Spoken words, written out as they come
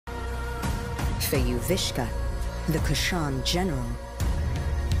For you, Vishka, the Kushan general,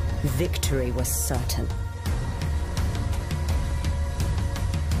 victory was certain.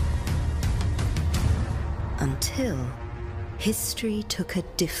 Until history took a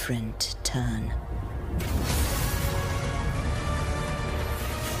different turn.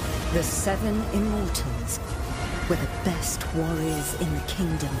 The 7 immortals were the best warriors in the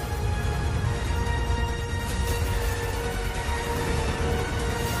kingdom.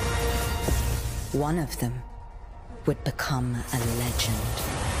 One of them would become a legend.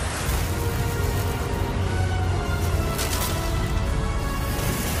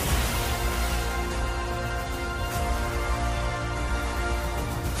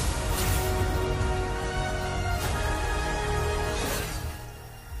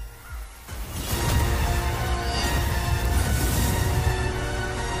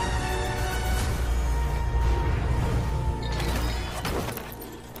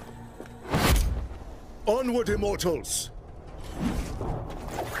 Onward, immortals!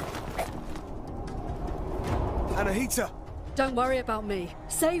 Anahita! Don't worry about me.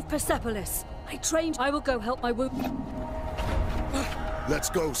 Save Persepolis. I trained. I will go help my wound. Let's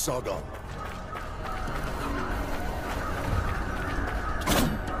go, Sargon.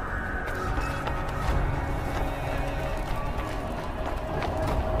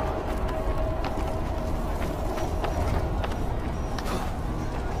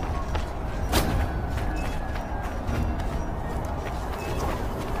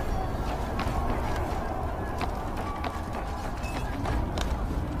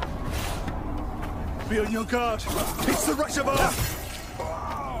 Be on your guard. It's the reservoir!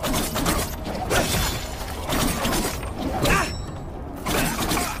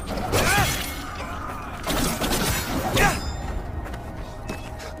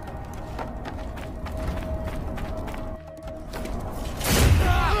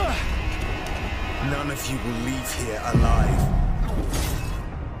 None of you will leave here alive.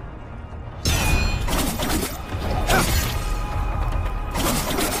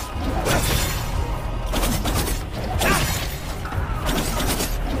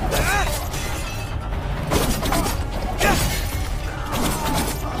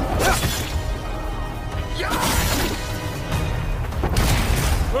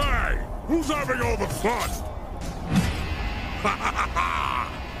 Who's having all the fun?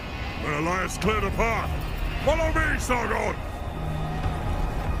 When Elias cleared a path, follow me, Sargon!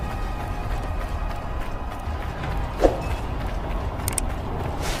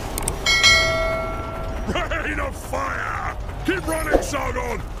 Rain of fire! Keep running,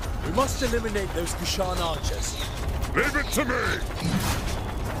 Sargon! We must eliminate those Kushan archers. Leave it to me!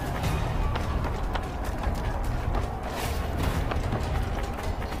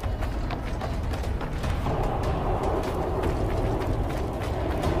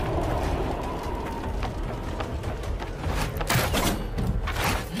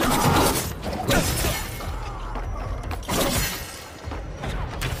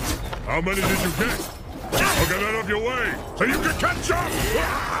 How many did you get? I'll get out of your way so you can catch up!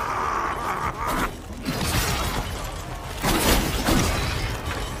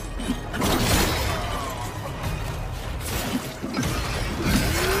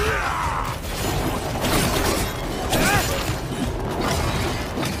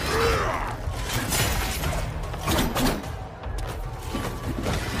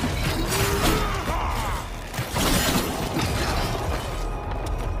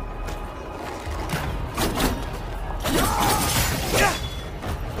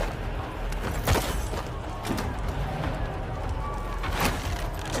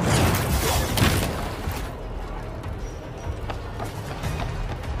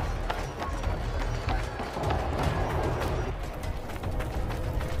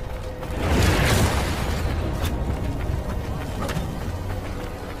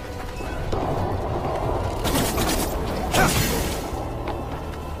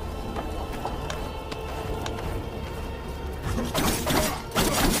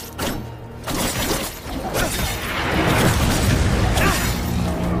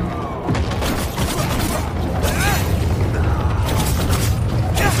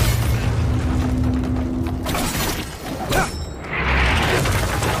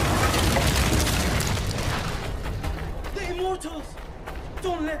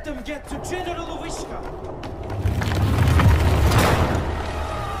 Don't let them get to General Vishka!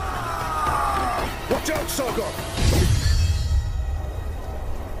 Watch out, Sargon!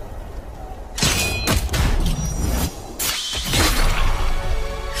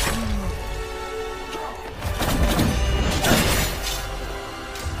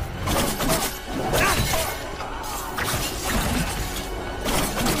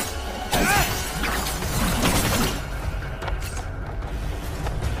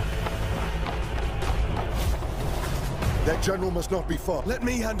 general must not be far. Let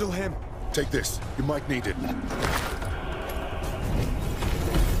me handle him. Take this. You might need it.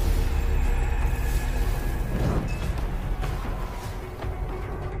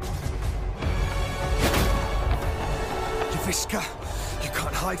 Yaviska, you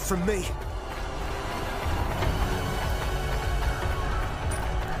can't hide from me.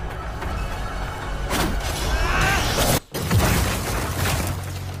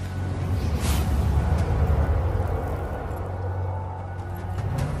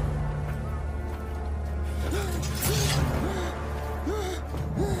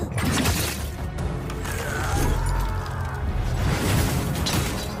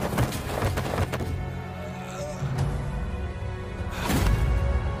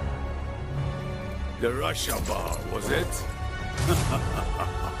 The Russia bar, was it?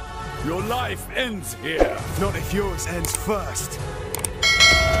 Your life ends here. Not if yours ends first.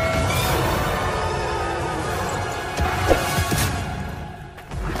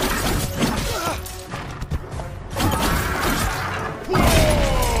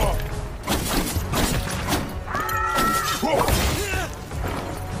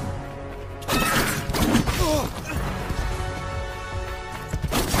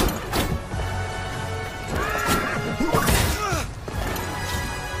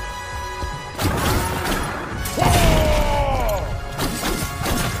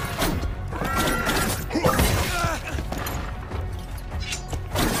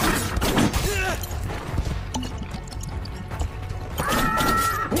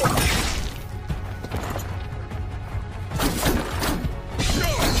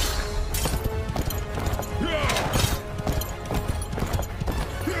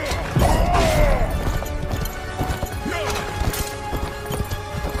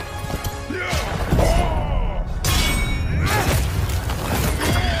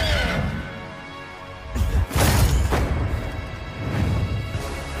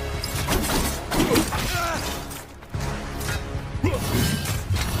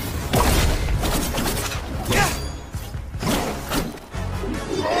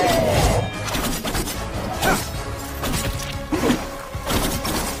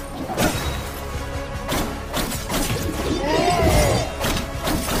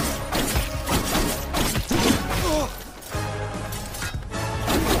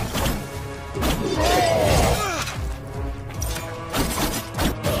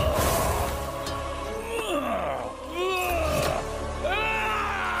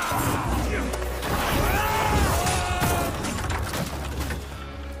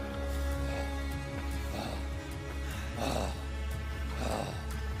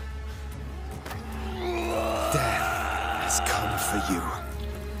 For you.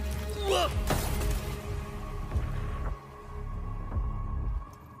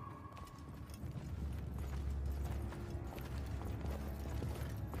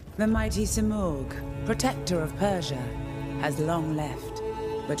 The mighty Simurgh, protector of Persia, has long left.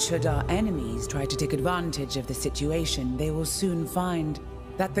 But should our enemies try to take advantage of the situation, they will soon find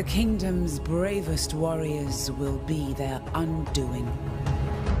that the kingdom's bravest warriors will be their undoing.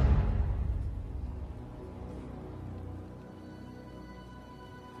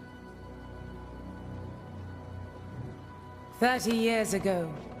 "30 years ago,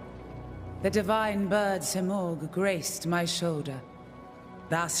 the divine bird Simurgh graced my shoulder,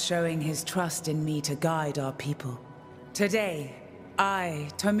 thus showing his trust in me to guide our people. Today, I,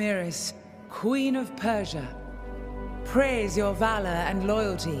 Tomiris, Queen of Persia, praise your valor and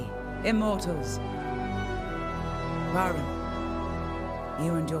loyalty, immortals. Varun,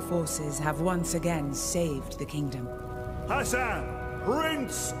 you and your forces have once again saved the kingdom. Hassan,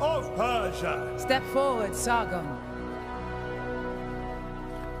 Prince of Persia! Step forward, Sargon.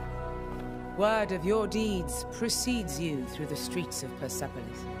 Word of your deeds precedes you through the streets of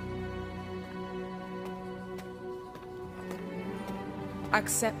Persepolis.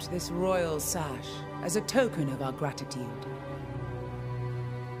 Accept this royal sash as a token of our gratitude.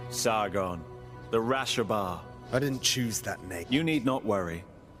 Sargon, the Rashabar. I didn't choose that name. You need not worry.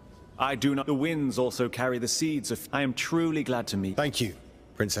 I do not. The winds also carry the seeds of. I am truly glad to meet. Thank you,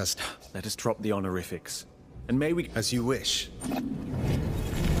 Princess. Let us drop the honorifics. And may we. As you wish.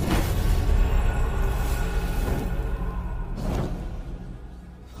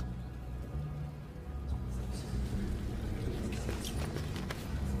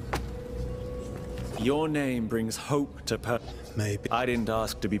 Your name brings hope to Maybe. I didn't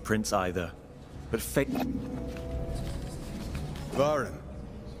ask to be prince either, but fate. Varun.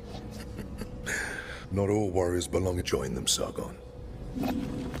 Not all warriors belong to join them, Sargon.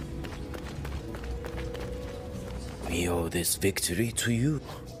 We owe this victory to you.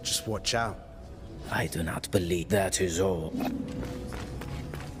 Just watch out. I do not believe that is all.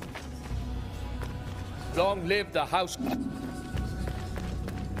 Long live the house.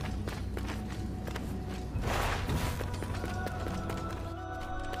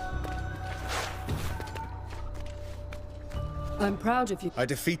 I'm proud of you. I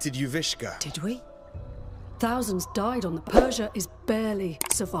defeated Yuvishka. Did we? Thousands died on the Persia is barely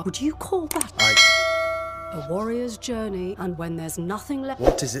survived. Would you call that a warrior's journey? And when there's nothing left...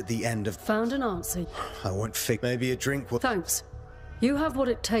 What is at the end of... Found an answer. I won't fig. Maybe a drink will... Thanks. You have what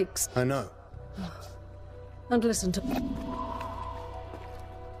it takes. I know. And listen to...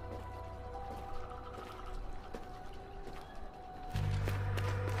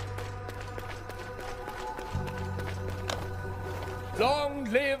 Long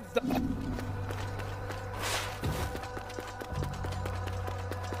live the...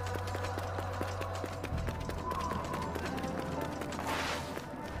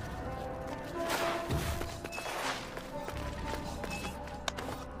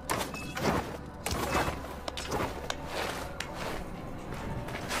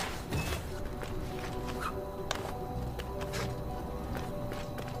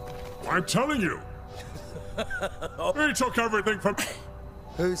 I'm telling you! He took everything from...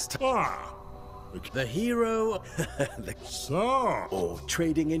 Who's... The hero... So... Or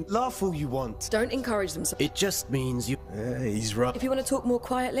trading in... Laugh all you want. Don't encourage them. It just means you... He's right. If you want to talk more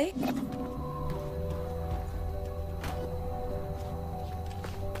quietly.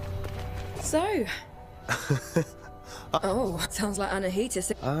 So... Oh, sounds like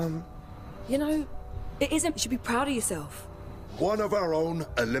Anahita. You know, it isn't... You should be proud of yourself. One of our own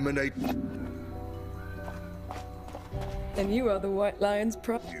eliminate... And you are the White Lion's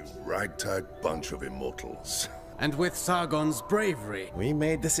pride. You ragtag bunch of immortals. And with Sargon's bravery, We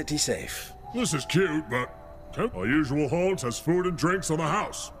made the city safe. This is cute, but... Our usual halt has food and drinks on the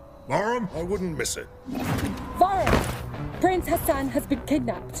house. Laram? I wouldn't miss it. Varro! Prince Hassan has been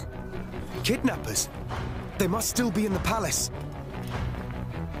kidnapped. Kidnappers? They must still be in the palace.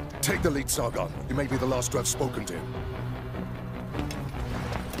 Take the lead, Sargon. You may be the last to have spoken to him.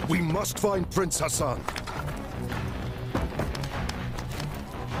 We must find Prince Hassan.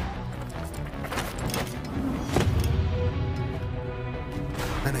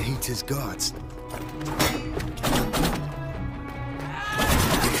 Anahita's guards.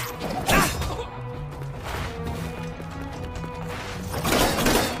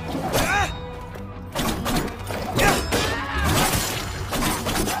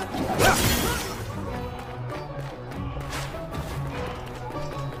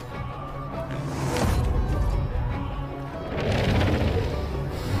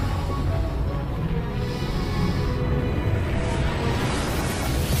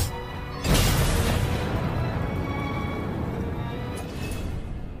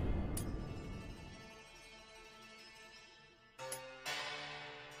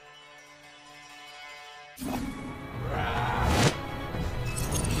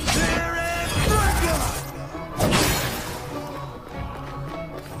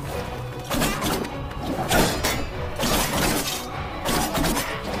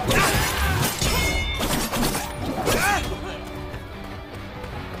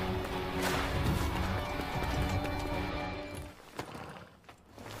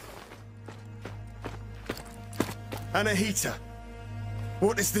 Anahita,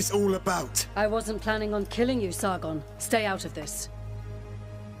 what is this all about? I wasn't planning on killing you, Sargon. Stay out of this.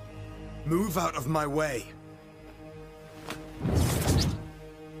 Move out of my way.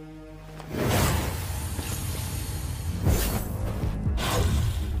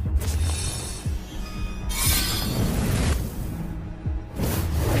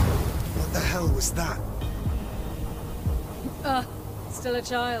 What the hell was that? Still a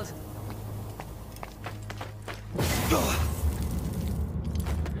child.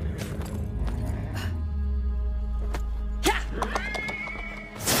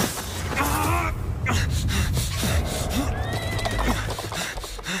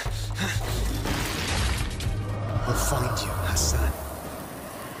 I'll find you, Hassan.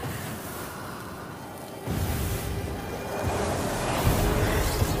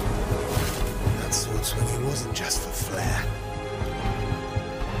 That sword swinging wasn't just for flair.